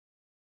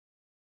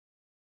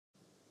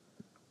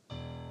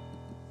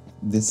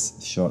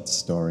This short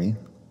story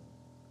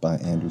by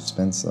Andrew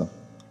Spencer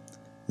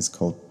is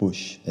called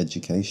Bush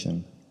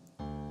Education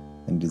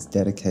and is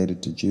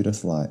dedicated to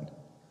Judith Light,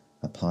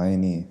 a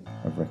pioneer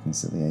of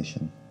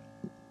reconciliation.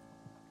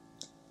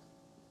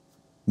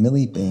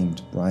 Millie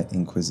beamed bright,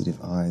 inquisitive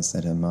eyes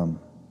at her mum.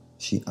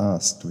 She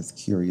asked with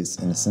curious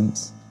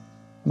innocence,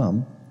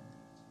 "Mum,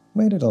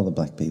 where did all the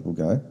black people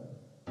go?"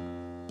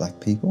 "Black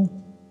people?"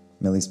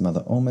 Millie's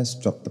mother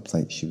almost dropped the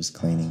plate she was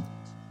cleaning.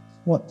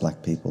 "What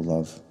black people,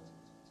 love?"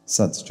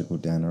 Suds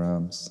trickled down her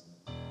arms.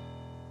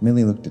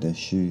 Millie looked at her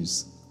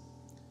shoes.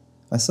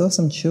 "I saw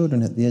some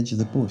children at the edge of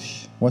the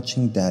bush,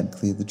 watching Dad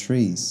clear the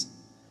trees."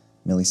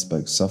 Millie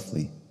spoke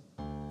softly.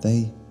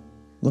 "They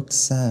looked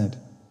sad,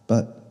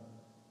 but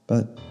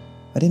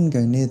I didn't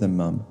go near them,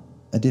 Mum.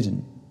 I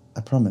didn't.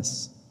 I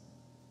promise."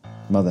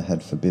 Mother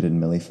had forbidden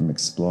Millie from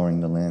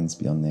exploring the lands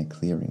beyond their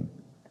clearing.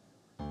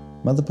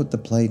 Mother put the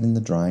plate in the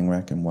drying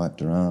rack and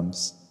wiped her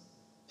arms.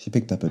 She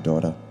picked up her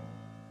daughter.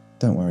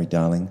 "Don't worry,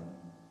 darling.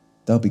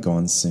 They'll be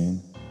gone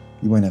soon.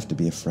 You won't have to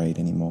be afraid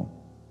anymore."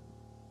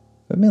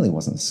 But Millie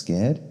wasn't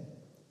scared.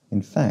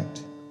 In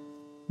fact,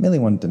 Millie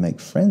wanted to make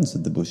friends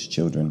with the bush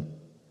children.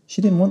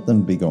 She didn't want them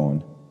to be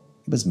gone.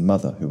 It was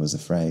Mother who was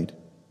afraid.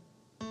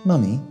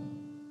 "Mummy,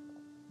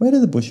 where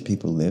do the bush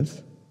people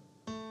live?"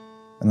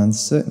 An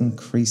uncertain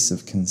crease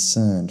of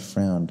concern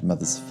frowned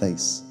Mother's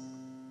face.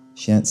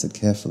 She answered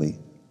carefully,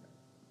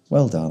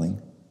 "Well,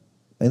 darling,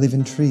 they live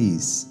in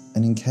trees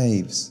and in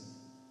caves.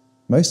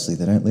 Mostly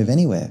they don't live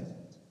anywhere.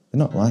 They're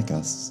not like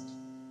us."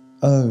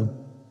 "Oh."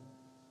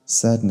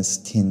 Sadness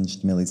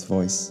tinged Millie's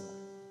voice.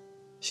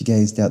 She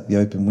gazed out the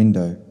open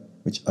window,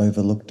 which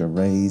overlooked a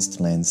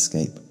raised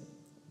landscape.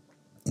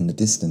 In the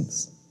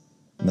distance,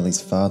 Millie's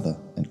father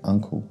and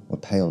uncle were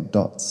pale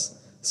dots,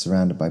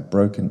 surrounded by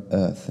broken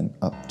earth and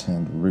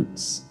upturned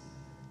roots.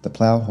 The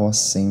plough horse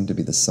seemed to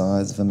be the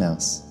size of a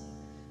mouse.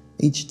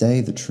 Each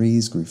day the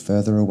trees grew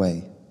further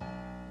away.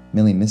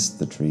 Millie missed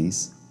the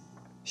trees.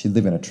 She'd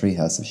live in a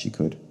treehouse if she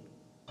could.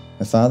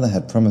 Her father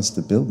had promised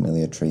to build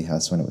Millie a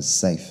treehouse when it was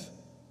safe.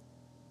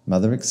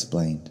 Mother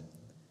explained,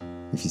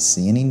 "If you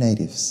see any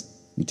natives,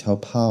 you tell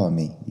Pa or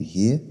me, you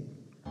hear?"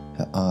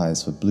 Her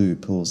eyes were blue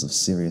pools of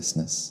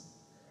seriousness.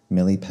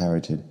 Millie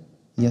parroted,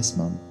 "Yes,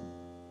 Mum.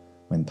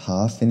 When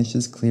Pa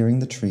finishes clearing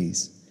the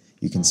trees,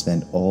 you can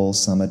spend all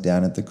summer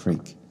down at the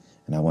creek,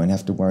 and I won't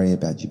have to worry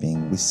about you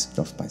being whisked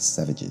off by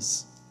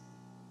savages."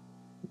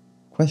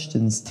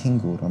 Questions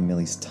tingled on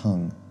Millie's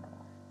tongue,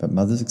 but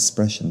Mother's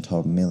expression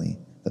told Millie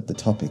that the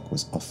topic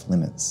was off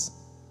limits.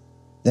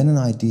 Then an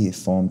idea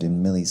formed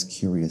in Millie's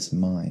curious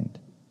mind.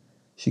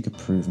 She could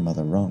prove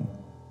Mother wrong.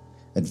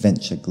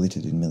 Adventure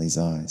glittered in Millie's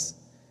eyes.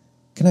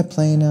 "Can I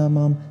play now,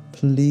 Mum?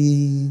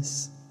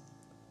 Please?"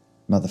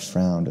 Mother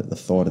frowned at the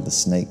thought of the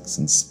snakes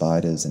and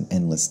spiders and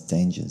endless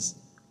dangers.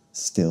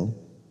 Still,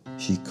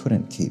 she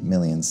couldn't keep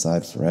Millie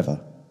inside forever.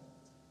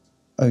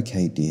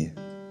 "Okay, dear,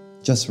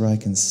 just where I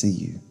can see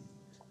you.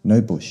 No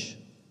bush,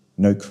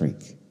 no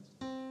creek."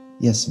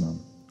 "Yes, Mum."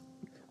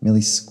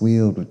 Millie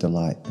squealed with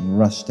delight and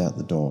rushed out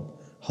the door,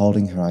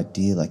 holding her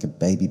idea like a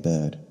baby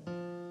bird.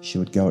 She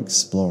would go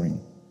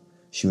exploring.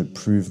 She would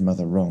prove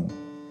Mother wrong.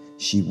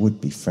 She would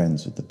be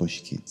friends with the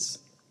bush kids.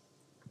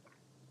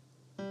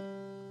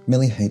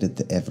 Millie hated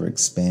the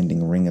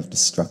ever-expanding ring of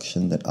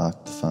destruction that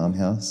arced the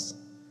farmhouse.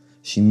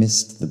 She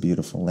missed the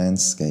beautiful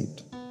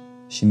landscape.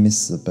 She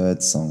missed the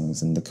bird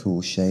songs and the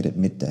cool shade at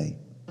midday.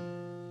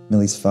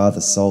 Millie's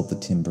father sold the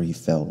timber he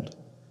felled.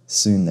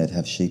 Soon they'd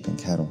have sheep and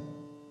cattle.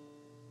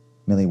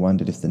 Millie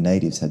wondered if the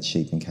natives had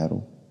sheep and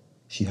cattle.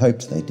 She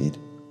hoped they did.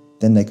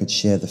 Then they could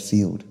share the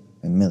field,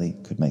 and Millie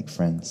could make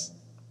friends.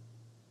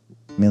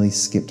 Millie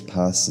skipped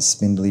past the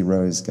spindly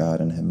rose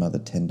garden her mother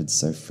tended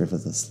so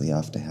frivolously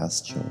after house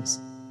chores.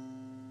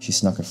 She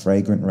snuck a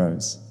fragrant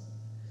rose.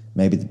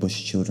 Maybe the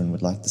bush children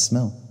would like the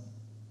smell.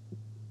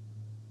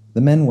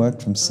 The men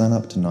worked from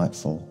sunup to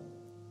nightfall.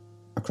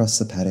 Across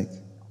the paddock,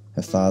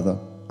 her father,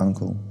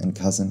 uncle, and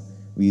cousin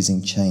were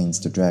using chains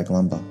to drag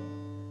lumber.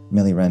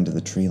 Millie ran to the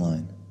tree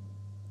line.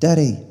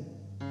 "Daddy!"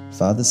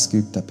 Father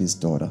scooped up his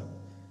daughter.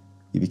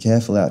 "You be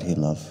careful out here,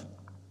 love."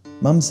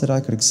 "Mum said I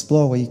could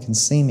explore where you can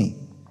see me."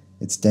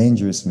 "It's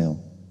dangerous, Mill.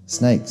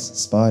 Snakes,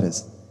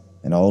 spiders,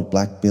 and old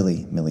Black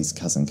Billy," Millie's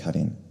cousin cut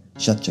in.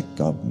 "Shut your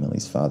gob,"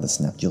 Millie's father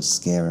snapped. "You'll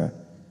scare her."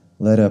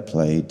 "Let her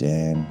play,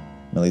 Dan,"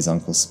 Millie's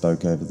uncle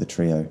spoke over the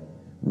trio.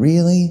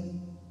 "Really?"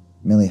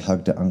 Millie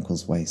hugged her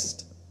uncle's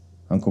waist.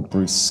 Uncle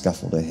Bruce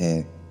scuffled her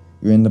hair.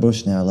 "You're in the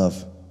bush now,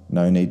 love.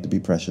 No need to be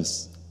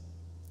precious."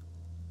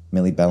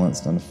 Millie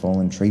balanced on a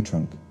fallen tree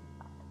trunk.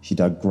 She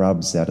dug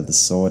grubs out of the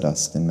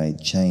sawdust and made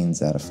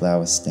chains out of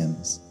flower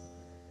stems.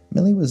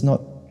 Millie was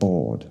not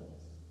bored.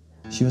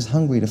 She was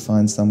hungry to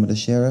find someone to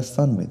share her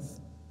fun with.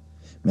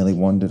 Millie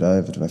wandered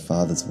over to her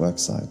father's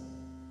worksite.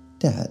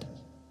 "Dad,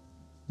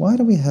 why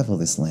do we have all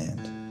this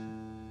land?"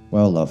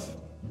 "Well, love,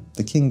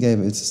 the king gave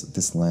us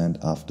this land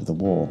after the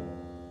war."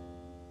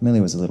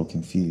 Millie was a little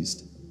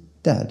confused.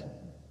 "Dad,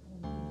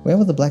 where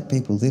will the black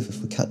people live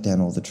if we cut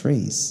down all the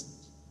trees?"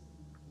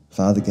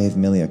 Father gave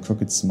Millie a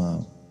crooked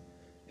smile.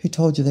 "Who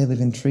told you they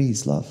live in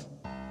trees, love?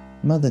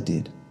 Mother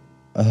did.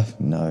 Oh,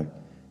 no.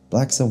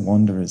 Blacks are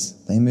wanderers.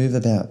 They move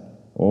about,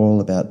 all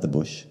about the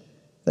bush.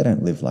 They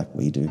don't live like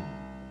we do.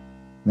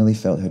 Millie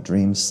felt her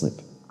dreams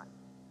slip.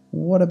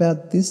 What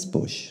about this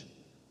bush?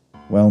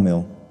 Well,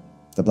 Mill,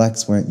 the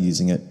blacks weren't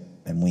using it,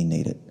 and we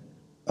need it.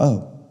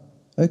 Oh,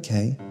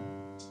 okay.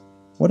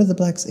 What do the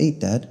blacks eat,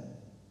 Dad?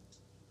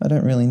 I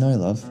don't really know,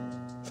 love.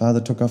 Father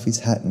took off his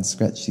hat and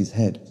scratched his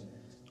head.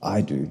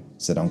 I do,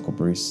 said Uncle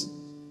Bruce.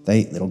 They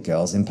eat little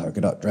girls in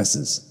polka dot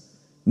dresses.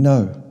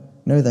 No,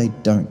 they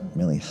don't,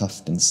 Millie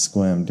huffed and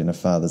squirmed in her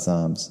father's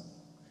arms.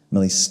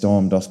 Millie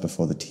stormed off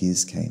before the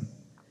tears came.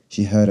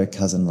 She heard her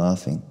cousin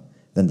laughing,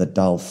 then the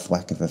dull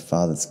thwack of her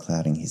father's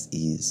clouding his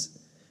ears.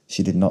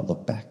 She did not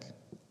look back.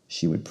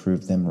 She would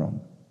prove them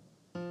wrong.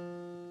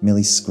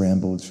 Millie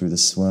scrambled through the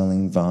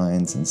swirling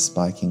vines and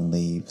spiking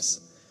leaves.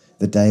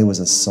 The day was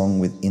a song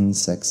with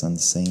insects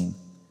unseen.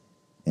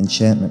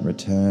 Enchantment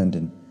returned,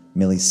 and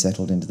Millie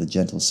settled into the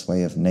gentle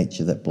sway of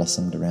nature that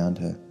blossomed around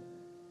her.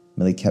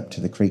 Millie kept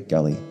to the creek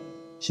gully.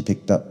 She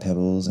picked up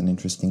pebbles and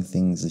interesting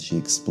things as she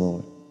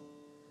explored.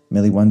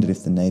 Millie wondered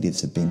if the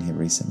natives had been here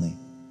recently.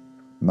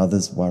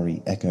 Mother's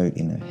worry echoed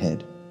in her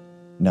head.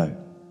 No,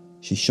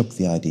 she shook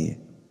the idea.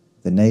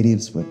 The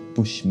natives were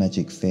bush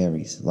magic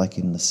fairies, like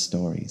in the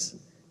stories.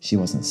 She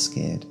wasn't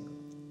scared.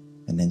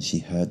 And then she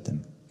heard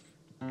them.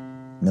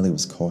 Millie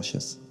was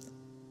cautious.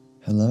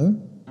 Hello?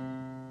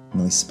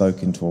 Millie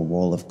spoke into a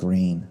wall of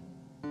green.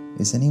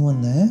 Is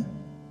anyone there?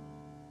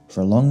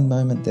 For a long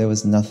moment there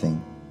was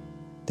nothing.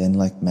 Then,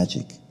 like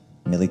magic,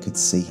 Millie could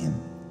see him,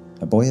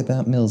 a boy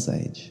about Mill's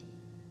age.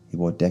 He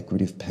wore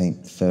decorative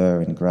paint,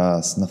 fur and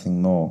grass,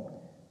 nothing more.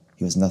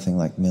 He was nothing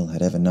like Mill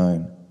had ever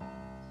known.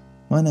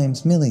 My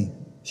name's Millie,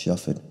 she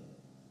offered.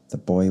 The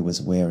boy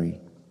was wary.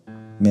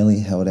 Millie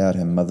held out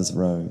her mother's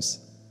rose.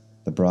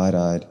 The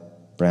bright-eyed,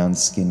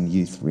 brown-skinned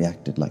youth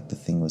reacted like the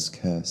thing was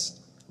cursed.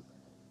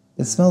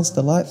 It smells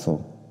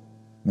delightful.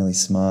 Millie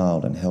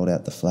smiled and held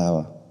out the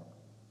flower.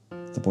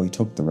 The boy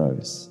took the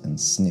rose and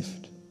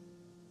sniffed.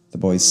 The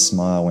boy's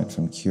smile went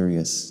from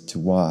curious to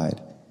wide,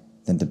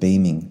 then to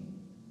beaming.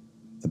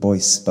 The boy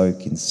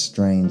spoke in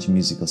strange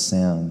musical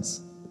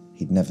sounds.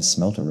 He'd never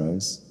smelt a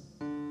rose.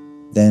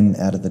 Then,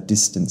 out of the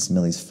distance,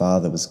 Millie's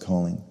father was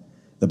calling.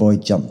 The boy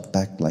jumped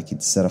back like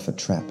he'd set off a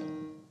trap.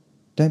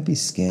 Don't be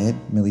scared,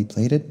 Millie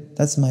pleaded.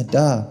 That's my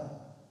da.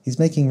 He's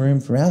making room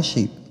for our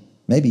sheep.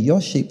 Maybe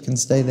your sheep can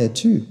stay there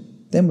too.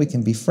 Then we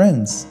can be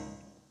friends.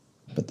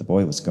 But the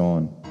boy was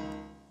gone.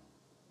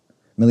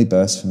 Millie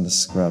burst from the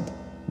scrub,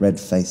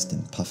 red-faced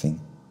and puffing.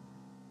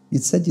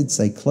 You'd said you'd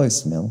stay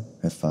close, Mill,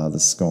 her father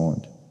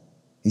scorned.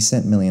 He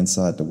sent Millie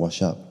inside to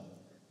wash up.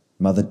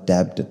 Mother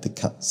dabbed at the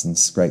cuts and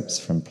scrapes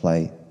from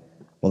play.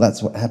 Well,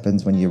 that's what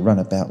happens when you run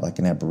about like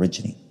an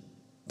aborigine.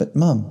 But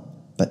Mum,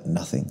 but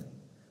nothing.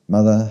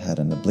 Mother had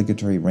an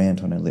obligatory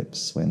rant on her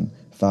lips when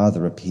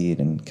Father appeared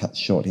and cut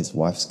short his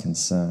wife's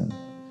concern.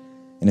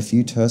 In a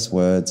few terse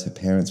words, her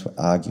parents were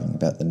arguing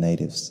about the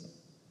natives.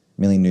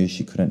 Millie knew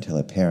she couldn't tell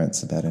her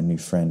parents about her new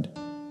friend.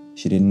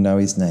 She didn't know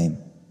his name,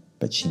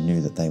 but she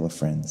knew that they were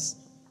friends.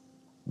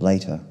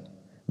 Later,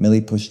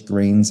 Millie pushed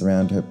greens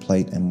around her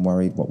plate and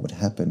worried what would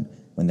happen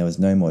when there was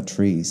no more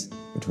trees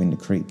between the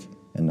creek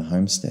and the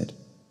homestead.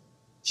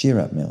 Cheer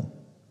up, Mill,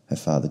 her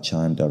father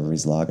chimed over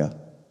his lager.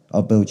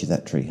 I'll build you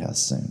that treehouse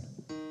soon.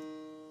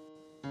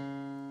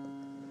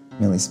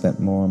 Millie spent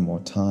more and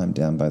more time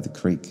down by the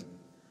creek.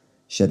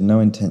 She had no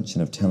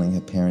intention of telling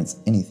her parents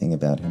anything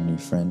about her new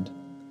friend.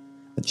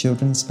 The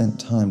children spent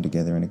time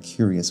together in a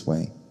curious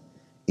way.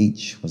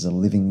 Each was a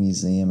living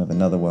museum of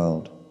another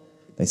world.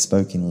 They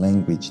spoke in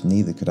language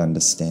neither could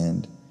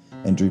understand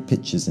and drew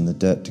pictures in the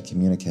dirt to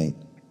communicate.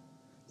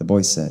 The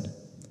boy said,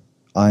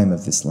 I am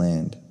of this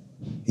land.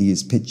 He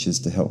used pictures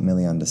to help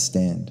Millie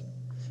understand.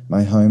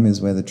 My home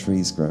is where the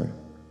trees grow.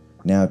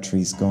 Now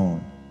trees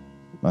gone.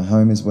 My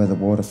home is where the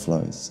water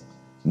flows.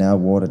 Now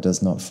water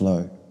does not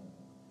flow.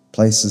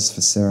 Places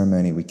for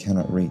ceremony we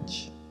cannot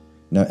reach.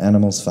 No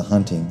animals for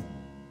hunting.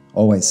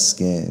 Always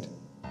scared.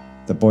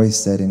 The boy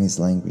said in his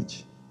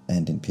language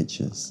and in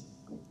pictures.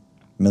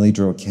 Millie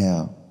drew a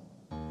cow.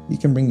 You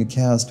can bring your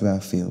cows to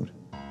our field.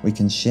 We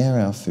can share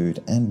our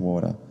food and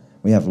water.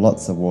 We have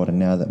lots of water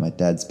now that my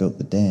dad's built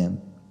the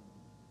dam.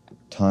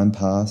 Time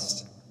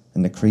passed,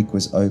 and the creek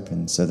was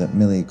open so that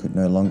Millie could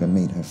no longer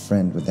meet her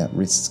friend without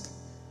risk.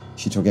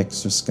 She took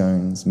extra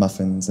scones,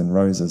 muffins, and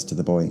roses to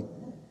the boy.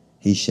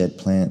 He shared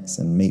plants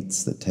and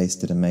meats that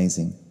tasted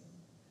amazing.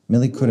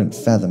 Millie couldn't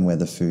fathom where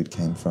the food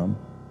came from.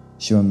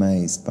 She was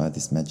amazed by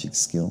this magic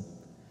skill.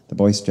 The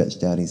boy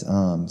stretched out his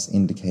arms,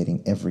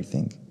 indicating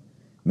everything.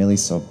 Millie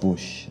saw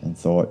bush and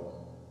thought,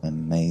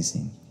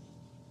 amazing.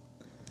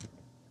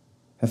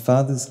 Her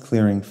father's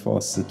clearing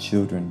forced the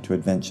children to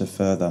adventure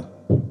further.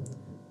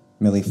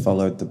 Millie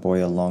followed the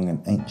boy along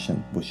an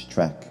ancient bush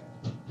track.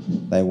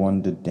 They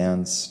wandered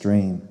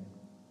downstream.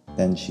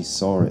 Then she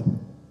saw it.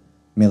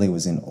 Millie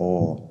was in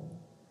awe.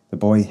 The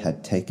boy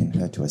had taken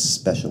her to a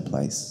special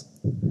place.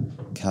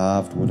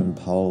 Carved wooden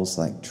poles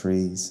like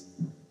trees,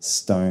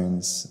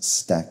 stones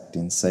stacked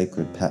in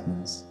sacred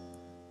patterns,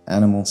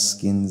 animal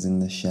skins in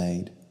the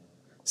shade,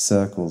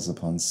 circles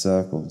upon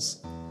circles,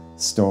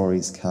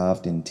 stories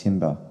carved in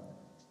timber,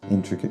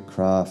 intricate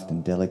craft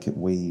and delicate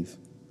weave.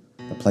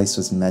 The place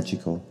was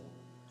magical.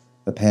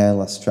 The pair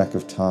lost track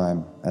of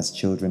time, as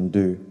children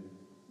do.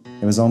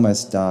 It was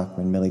almost dark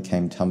when Millie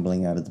came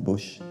tumbling out of the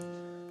bush.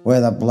 "Where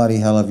the bloody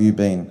hell have you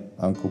been?"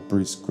 Uncle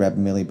Bruce grabbed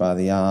Millie by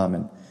the arm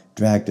and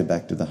dragged her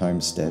back to the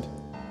homestead.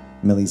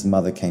 Millie's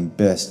mother came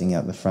bursting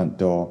out the front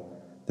door,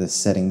 the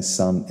setting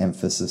sun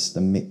emphasis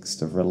the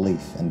mix of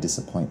relief and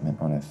disappointment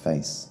on her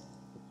face.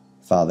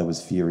 Father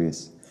was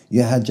furious.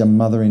 "You had your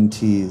mother in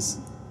tears."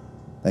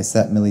 They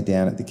sat Millie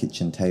down at the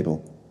kitchen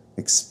table.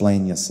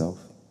 "Explain yourself."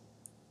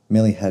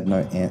 Millie had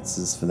no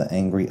answers for the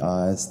angry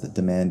eyes that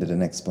demanded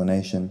an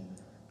explanation.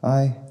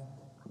 I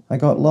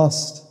got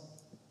lost.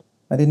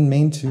 I didn't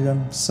mean to,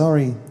 I'm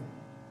sorry.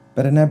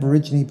 But an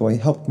Aborigine boy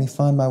helped me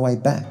find my way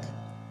back."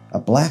 "A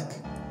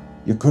black?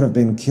 You could have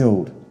been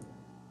killed."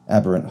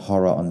 Aberrant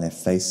horror on their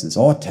faces.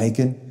 "Or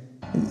taken."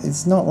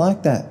 "It's not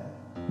like that."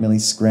 Millie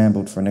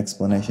scrambled for an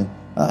explanation.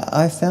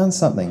 I found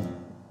something."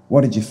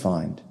 "What did you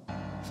find?"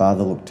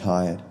 Father looked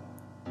tired.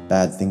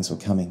 Bad things were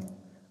coming.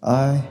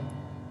 I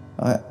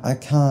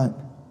can't."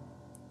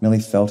 Millie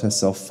felt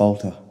herself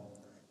falter.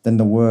 Then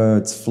the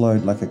words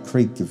flowed like a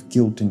creek of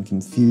guilt and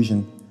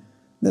confusion.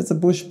 "There's a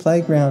bush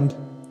playground.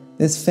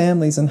 There's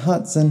families and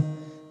huts and—"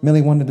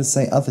 Millie wanted to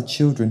say other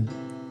children,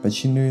 but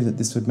she knew that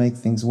this would make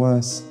things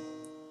worse.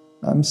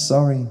 "I'm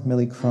sorry,"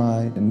 Millie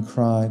cried and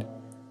cried.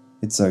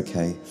 "It's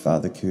okay,"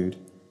 Father cooed.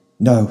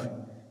 "No,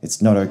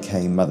 it's not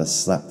okay," Mother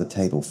slapped the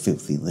table.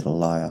 "Filthy little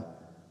liar."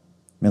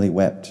 Millie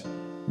wept.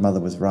 Mother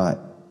was right.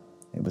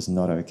 It was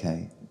not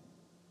okay.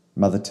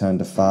 Mother turned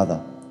to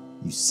Father.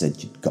 "You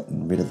said you'd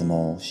gotten rid of them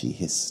all," she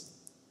hissed.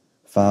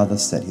 Father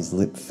set his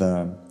lip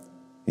firm.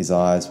 His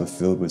eyes were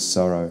filled with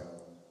sorrow.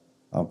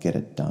 "I'll get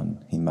it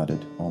done," he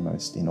muttered,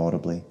 almost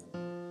inaudibly.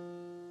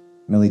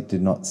 Millie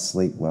did not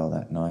sleep well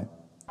that night.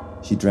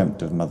 She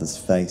dreamt of Mother's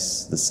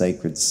face, the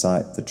sacred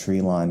site, the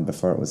tree line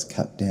before it was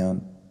cut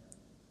down.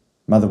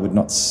 Mother would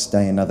not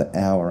stay another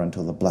hour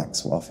until the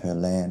blacks were off her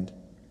land.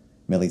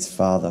 Millie's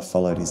father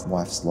followed his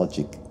wife's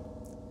logic.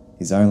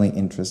 His only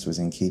interest was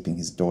in keeping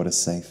his daughter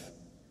safe.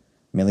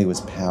 Millie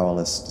was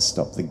powerless to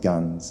stop the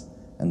guns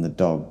and the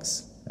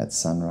dogs at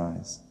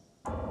sunrise.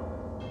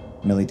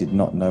 Millie did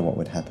not know what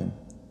would happen.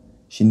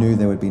 She knew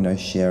there would be no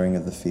sharing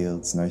of the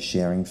fields, no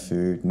sharing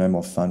food, no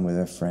more fun with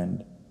her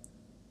friend.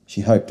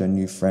 She hoped her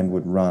new friend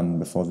would run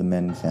before the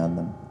men found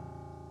them.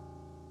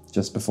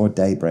 Just before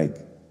daybreak,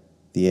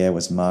 the air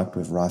was marked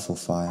with rifle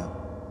fire,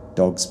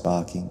 dogs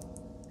barking,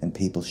 and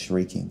people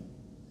shrieking.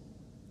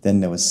 Then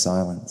there was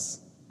silence.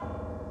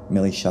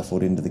 Millie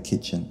shuffled into the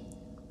kitchen.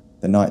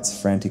 The night's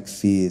frantic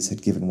fears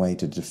had given way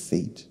to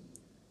defeat.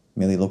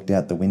 Millie looked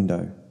out the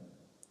window.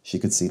 She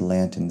could see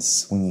lanterns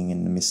swinging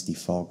in the misty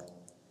fog.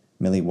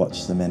 Millie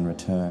watched the men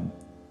return.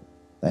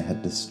 They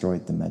had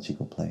destroyed the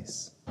magical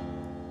place.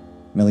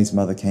 Millie's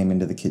mother came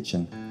into the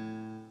kitchen.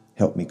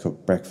 "Help me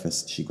cook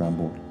breakfast," she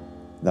grumbled.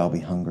 "They'll be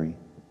hungry."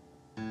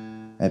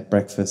 At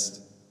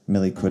breakfast,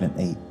 Millie couldn't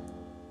eat.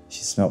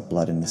 She smelt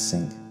blood in the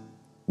sink.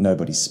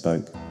 Nobody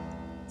spoke.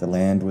 The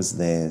land was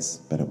theirs,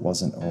 but it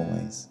wasn't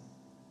always.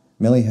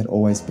 Millie had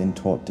always been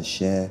taught to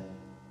share.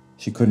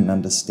 She couldn't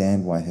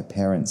understand why her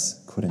parents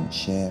couldn't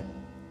share.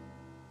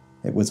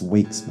 It was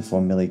weeks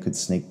before Millie could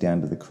sneak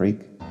down to the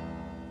creek.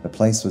 The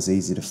place was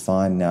easy to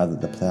find now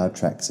that the plough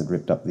tracks had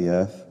ripped up the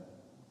earth.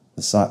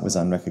 The site was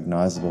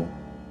unrecognisable,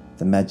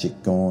 the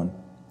magic gone.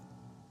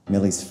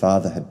 Millie's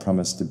father had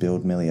promised to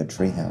build Millie a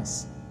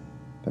treehouse,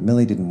 but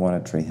Millie didn't want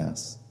a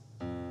treehouse.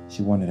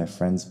 She wanted her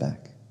friends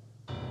back,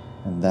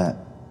 and that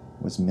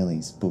was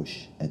Millie's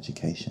bush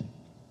education.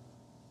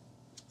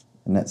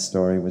 And that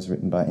story was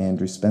written by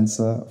Andrew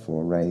Spencer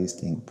for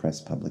Raised Ink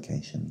Press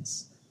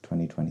Publications,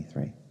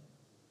 2023.